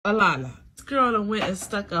Alana, this girl done went and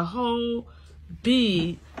stuck a whole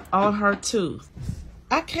bead on her tooth.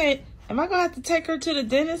 I can't. Am I gonna have to take her to the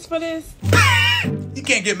dentist for this? You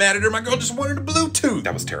can't get mad at her. My girl just wanted a Bluetooth.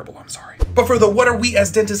 That was terrible. I'm sorry. But for the what are we as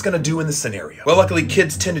dentists gonna do in this scenario? Well, luckily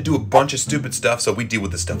kids tend to do a bunch of stupid stuff, so we deal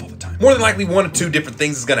with this stuff all the time. More than likely, one of two different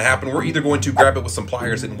things is gonna happen. We're either going to grab it with some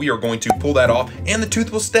pliers and we are going to pull that off and the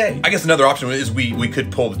tooth will stay. I guess another option is we could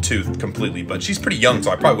pull the tooth completely, but she's pretty young,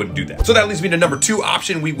 so I probably wouldn't do that. So that leads me to number 2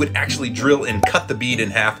 option. We would actually drill and cut the bead in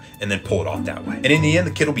half and then pull it off that way. And in the end,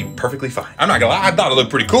 the kid will be perfectly fine. I'm not gonna lie, I thought it looked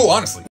pretty cool, honestly.